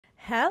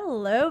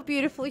Hello,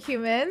 beautiful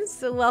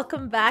humans.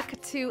 Welcome back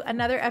to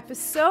another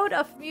episode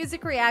of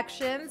Music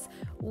Reactions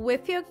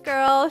with your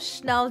girl,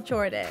 Schnell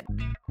Jordan.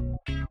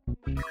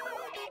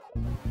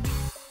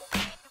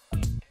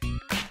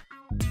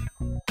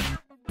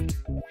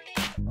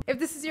 If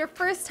this is your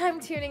first time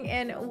tuning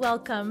in,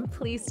 welcome.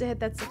 Please hit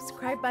that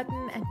subscribe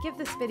button and give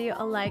this video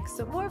a like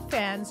so more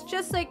fans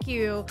just like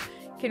you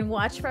can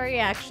watch my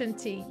reaction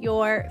to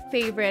your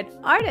favorite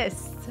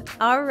artists.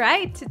 All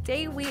right,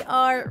 today we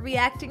are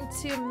reacting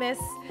to Miss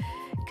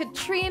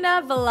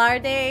Katrina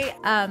Velarde.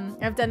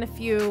 I've done a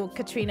few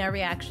Katrina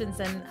reactions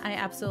and I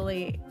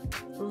absolutely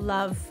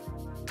love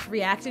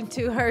reacting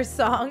to her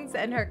songs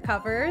and her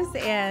covers,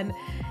 and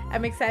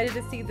I'm excited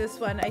to see this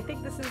one. I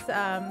think this is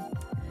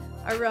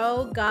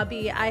Araw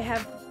Gabi. I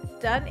have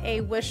done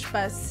a Wish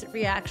Bus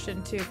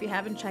reaction too. If you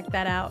haven't checked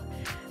that out,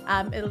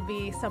 it'll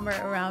be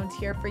somewhere around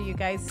here for you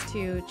guys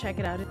to check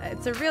it out.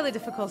 It's a really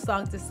difficult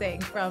song to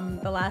sing from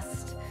the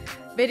last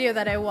video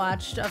that I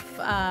watched of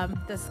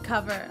this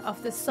cover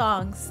of this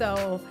song.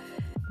 So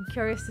I'm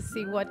curious to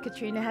see what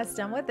Katrina has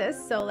done with this.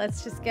 So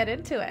let's just get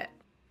into it.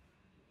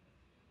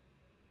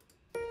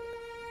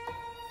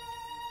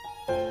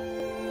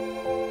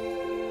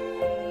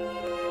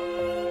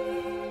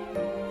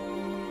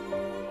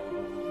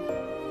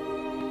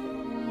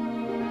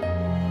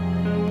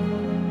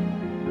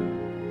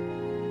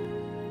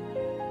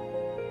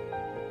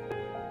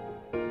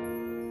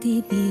 Di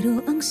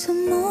biro ang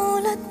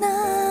sumulat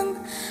ng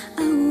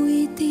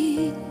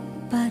awitin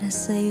para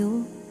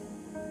sa'yo,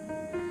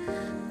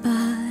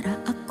 para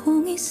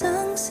akong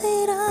isang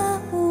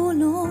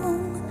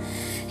siraulong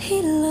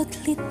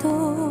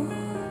hilot-lito.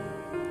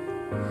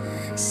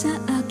 Sa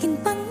akin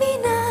pang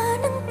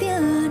mina ng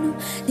piano,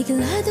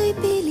 niklado'y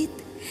pilit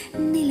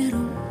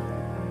nilaro.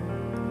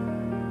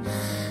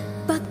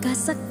 Baka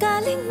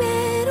sakaling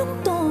merong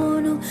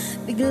tono,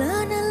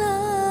 bigla na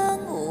lang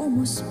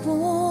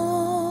umusbong.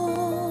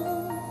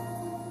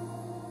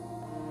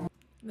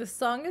 The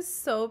song is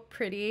so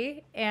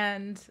pretty,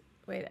 and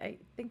wait,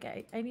 I think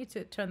I need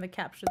to turn the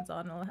captions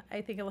on. I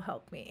think it'll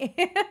help me.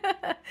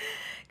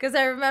 Because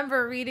I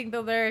remember reading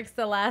the lyrics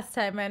the last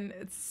time, and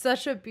it's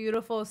such a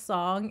beautiful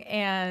song,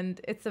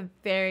 and it's a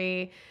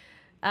very,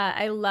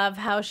 I love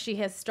how she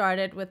has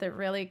started with a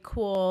really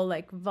cool,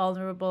 like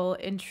vulnerable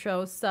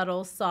intro,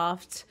 subtle,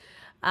 soft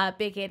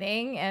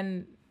beginning,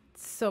 and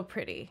so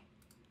pretty.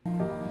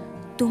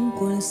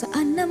 Tungkol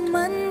saan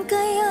naman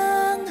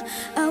kayang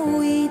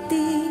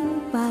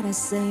awitin para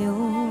sa'yo?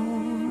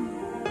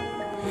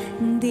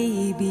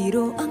 Di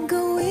biro ang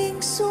gawing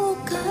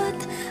sukat,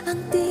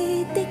 ang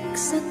titik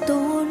sa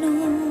tono.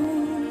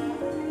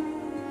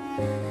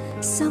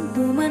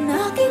 Sampu man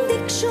aking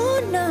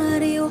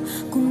diksyonaryo,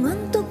 kung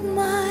ang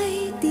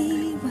tugma'y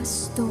di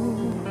basto.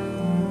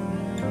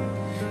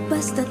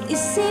 Basta't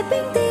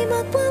isiping di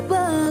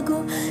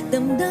magbabago,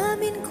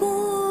 damdamin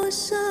ko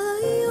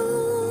sa'yo.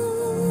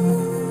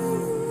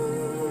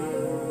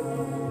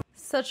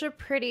 Such a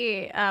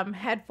pretty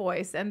head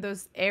voice, and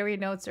those airy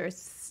notes are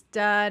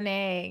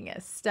stunning,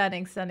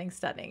 stunning, stunning,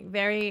 stunning.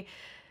 Very,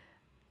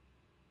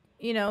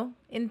 you know,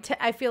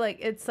 I feel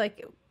like it's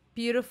like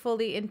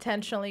beautifully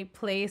intentionally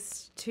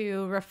placed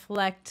to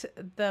reflect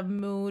the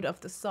mood of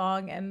the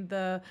song and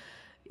the,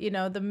 you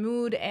know, the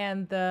mood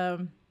and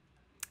the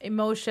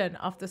emotion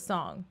of the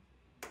song.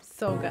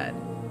 So good.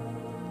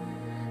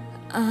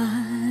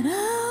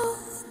 Araw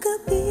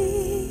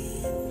gabi,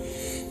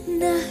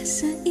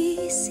 nasa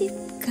isip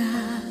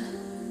ka,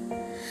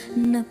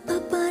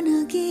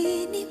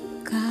 napapanaginip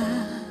ka,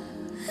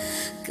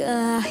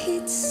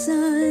 kahit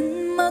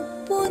saan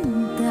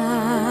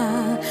magpunta.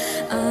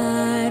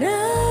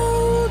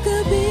 Araw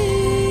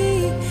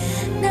gabi,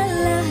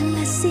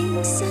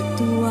 nalalasing sa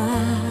tuwa,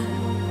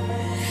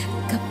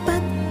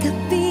 kapag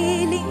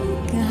kapiling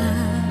ka.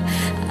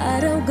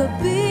 Araw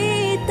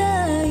gabi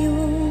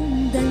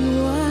tayong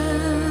dalawa.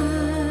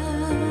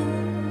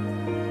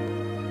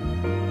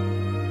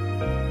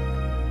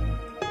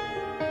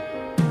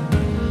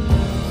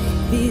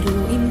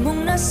 Biruin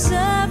mong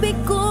nasabi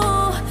ko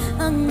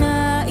ang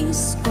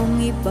nais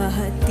kong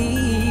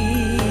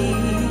ipahatid.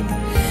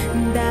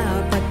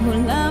 Dapat mo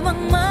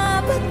lamang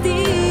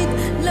mapatid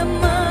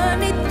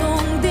laman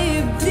itong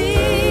dibdib.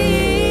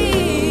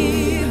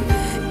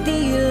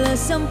 Tila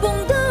 10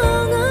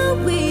 daang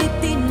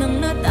awitin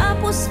ang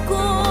natapos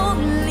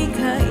kong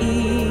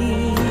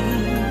likhain.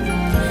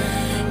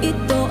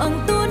 Ito ang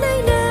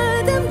tunay na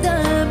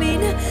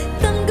damdamin,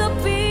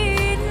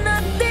 tanggapin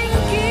at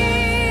tingin.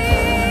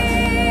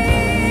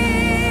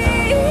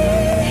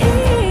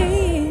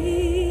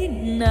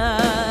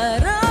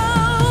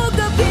 Araw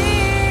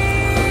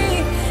gabi,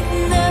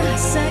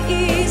 nasa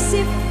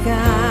isip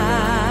ka,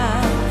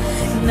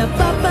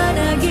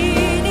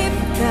 napapanaginip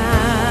ka,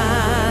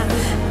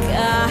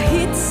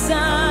 kahit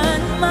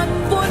saan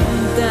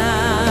magpunta.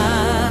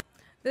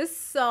 This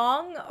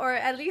song, or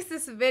at least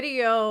this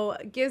video,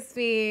 gives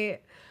me,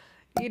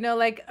 you know,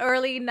 like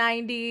early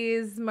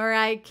 90s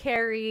Mariah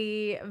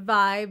Carey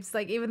vibes.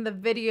 Like even the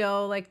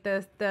video, like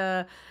the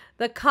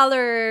the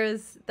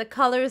colors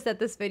that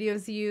this video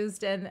is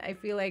used, and I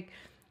feel like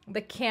the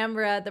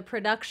camera, the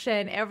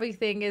production,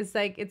 everything is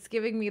like, it's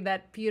giving me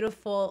that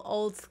beautiful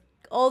old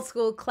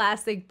school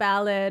classic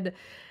ballad.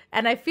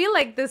 And I feel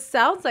like this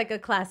sounds like a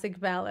classic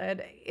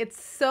ballad. It's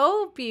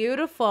so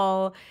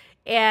beautiful.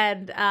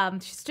 And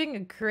she's doing a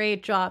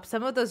great job.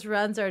 Some of those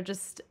runs are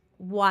just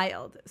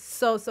wild.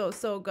 So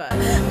good.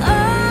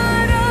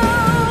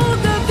 Araw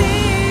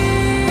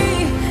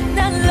gabi,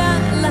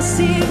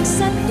 nalalasing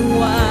sa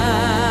tuwa.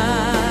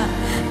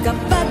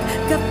 Kapag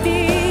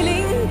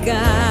kapiling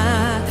ka,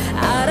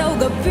 araw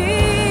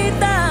gabi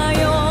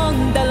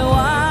tayong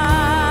dalawa.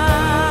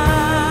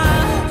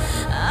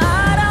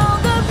 Araw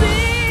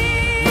gabi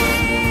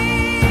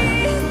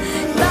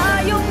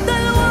tayong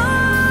dalawa.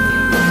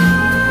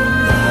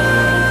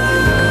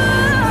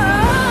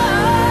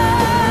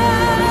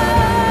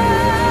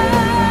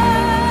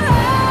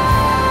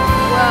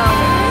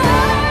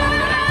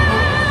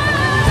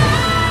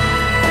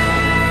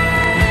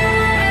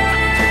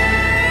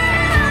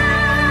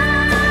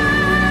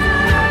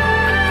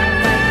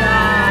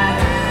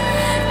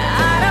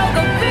 Araw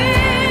gabi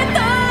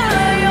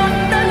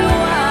tayong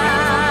dalawa.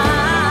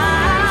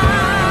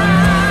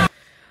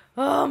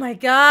 Oh my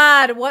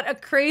God, what a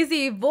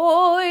crazy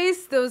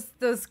voice.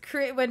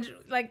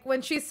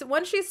 When she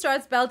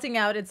starts belting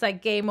out, it's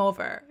like game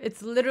over.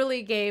 It's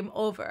literally game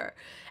over.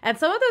 And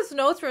some of those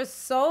notes were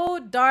so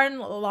darn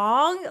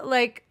long.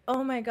 Like,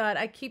 oh my God,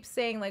 I keep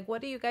saying, like,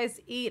 what do you guys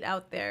eat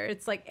out there?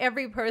 It's like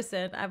every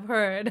person I've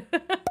heard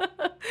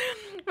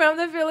from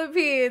the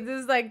Philippines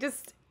is like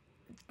just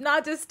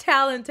not just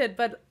talented,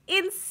 but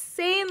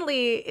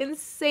insanely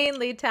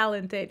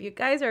talented. You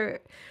guys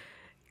are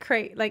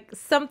great, like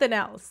something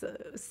else.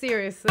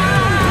 Seriously.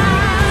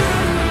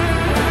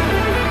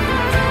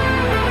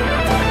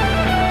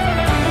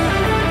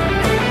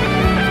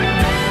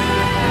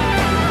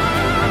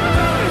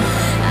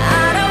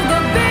 Araw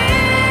gabi,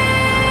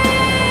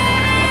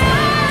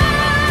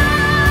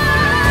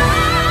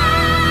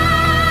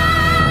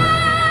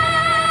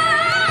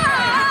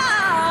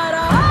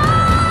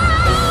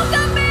 araw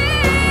gabi,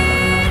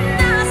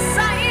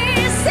 nasa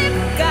isip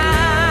ka,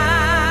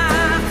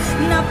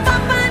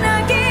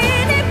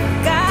 napapanaginip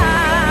ka,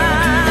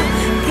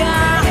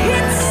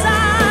 kahit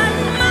saan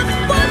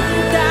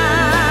magpunta.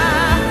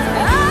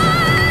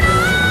 Araw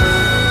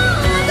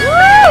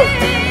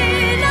gabi,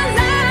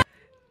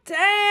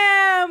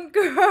 Damn,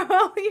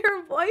 girl,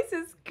 your voice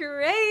is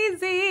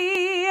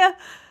crazy.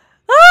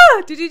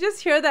 Ah, did you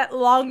just hear that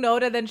long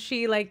note, and then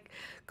she like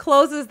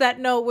closes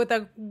that note with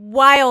a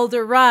wild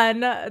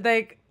run,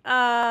 like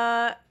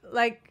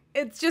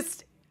it's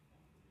just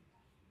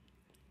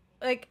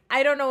like,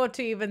 I don't know what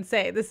to even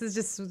say. This is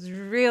just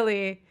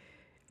really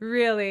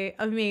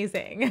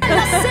amazing.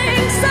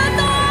 lasing sa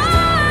tuwa,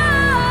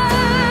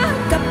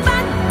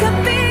 kapag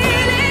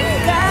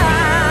kapiling ka,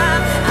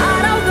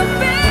 araw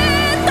gabi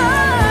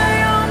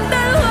tayong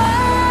dalawa.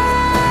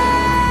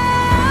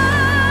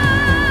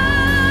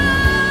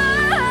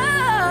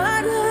 Araw gabi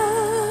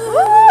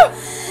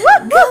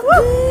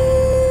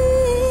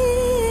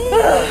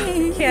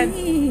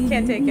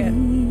Can't take it.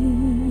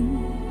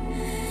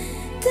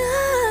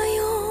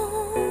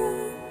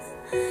 tayong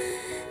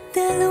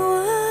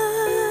dalawa.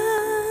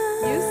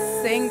 You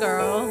sing,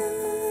 girl.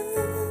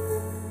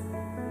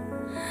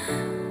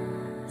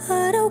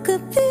 Araw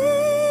gabi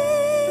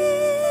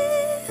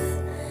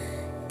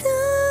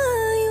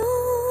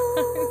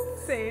tayong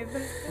Same.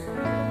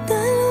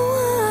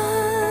 dalawa.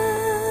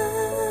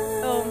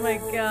 Oh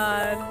my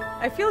God.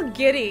 I feel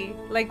giddy,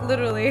 like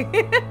literally.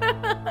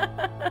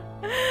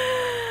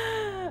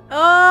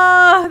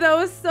 Oh, that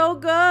was so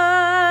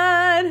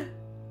good.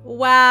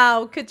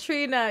 Wow,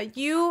 Katrina,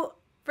 you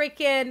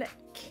freaking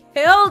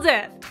killed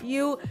it.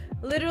 You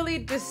literally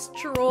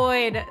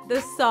destroyed the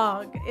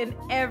song in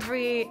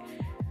every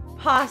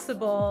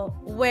possible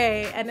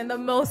way and in the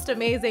most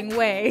amazing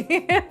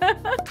way.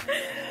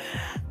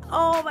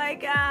 Oh my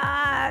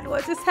God,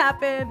 what just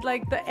happened?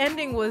 Like, the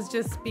ending was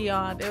just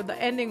beyond. The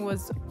ending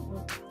was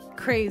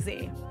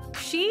crazy.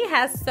 She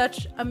has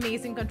such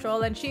amazing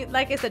control, and she,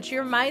 like I said, she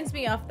reminds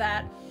me of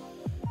that,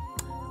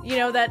 you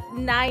know, that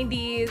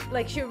 90s,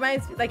 like she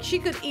reminds me, like she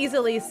could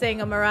easily sing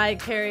a Mariah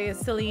Carey, a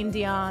Celine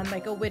Dion,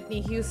 like a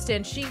Whitney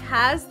Houston. She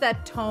has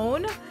that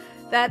tone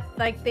that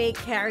like they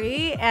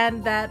carry,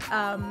 and that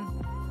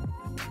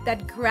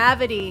that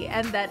gravity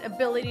and that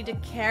ability to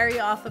carry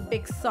off a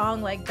big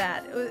song like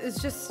that.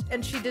 It's just,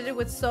 and she did it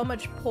with so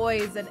much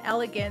poise and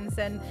elegance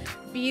and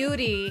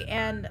beauty,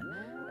 and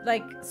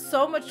like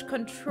so much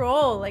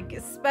control, like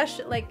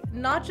especially like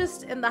not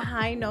just in the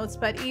high notes,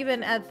 but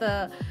even at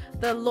the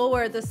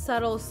lower, the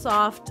subtle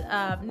soft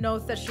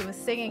notes that she was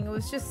singing. It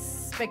was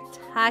just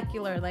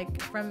spectacular, like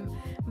from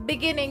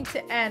beginning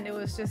to end. It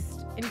was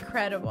just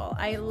incredible.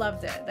 I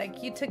loved it.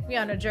 Like, you took me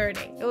on a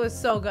journey. It was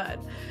so good.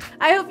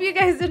 I hope you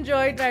guys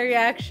enjoyed my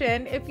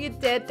reaction. If you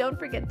did, don't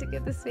forget to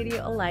give this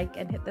video a like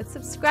and hit that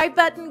subscribe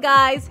button,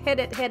 guys. Hit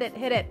it, hit it,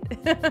 hit it.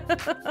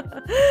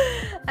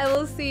 I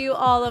will see you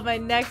all on my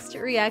next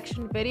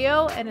reaction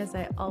video. And as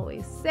I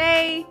always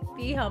say,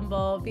 be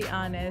humble, be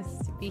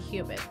honest, be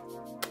human.